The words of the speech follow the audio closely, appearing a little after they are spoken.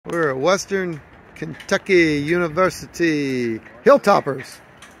We're at Western Kentucky University Hilltoppers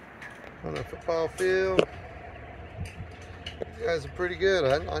on a football field. You guys are pretty good.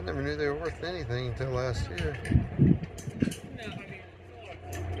 I never knew they were worth anything until last year.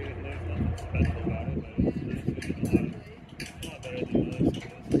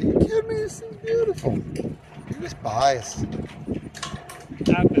 Are you kidding me? This is beautiful. You're just biased.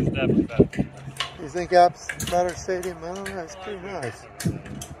 App is definitely better. You think App's better stadium? I don't know. It's pretty nice.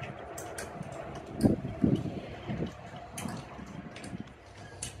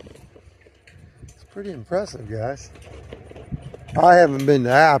 It's pretty impressive, guys. I haven't been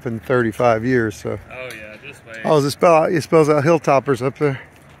to App in 35 years, so. Oh yeah, just wait. Oh, it spells out Hilltoppers up there.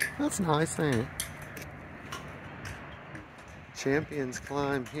 That's nice, ain't it? Champions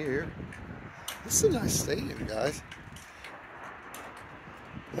climb here. This is a nice stadium, guys.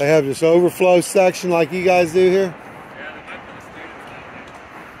 They have this overflow section like you guys do here. Yeah, they might put the students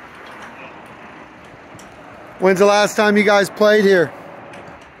down there. When's the last time you guys played here?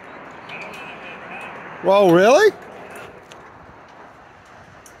 Whoa, really?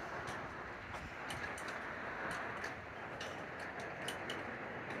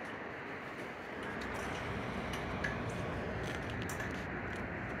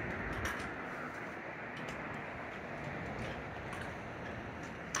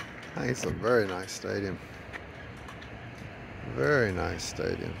 I think it's a very nice stadium. Very nice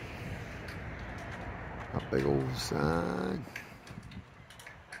stadium. A big old sign.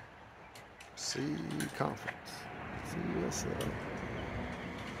 CU Conference. CUSA.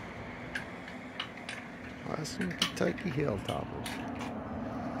 Western Kentucky Hilltoppers.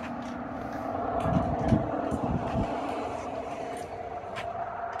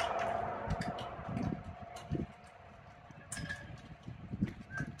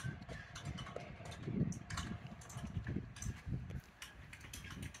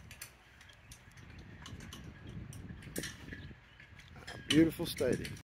 Beautiful stadium.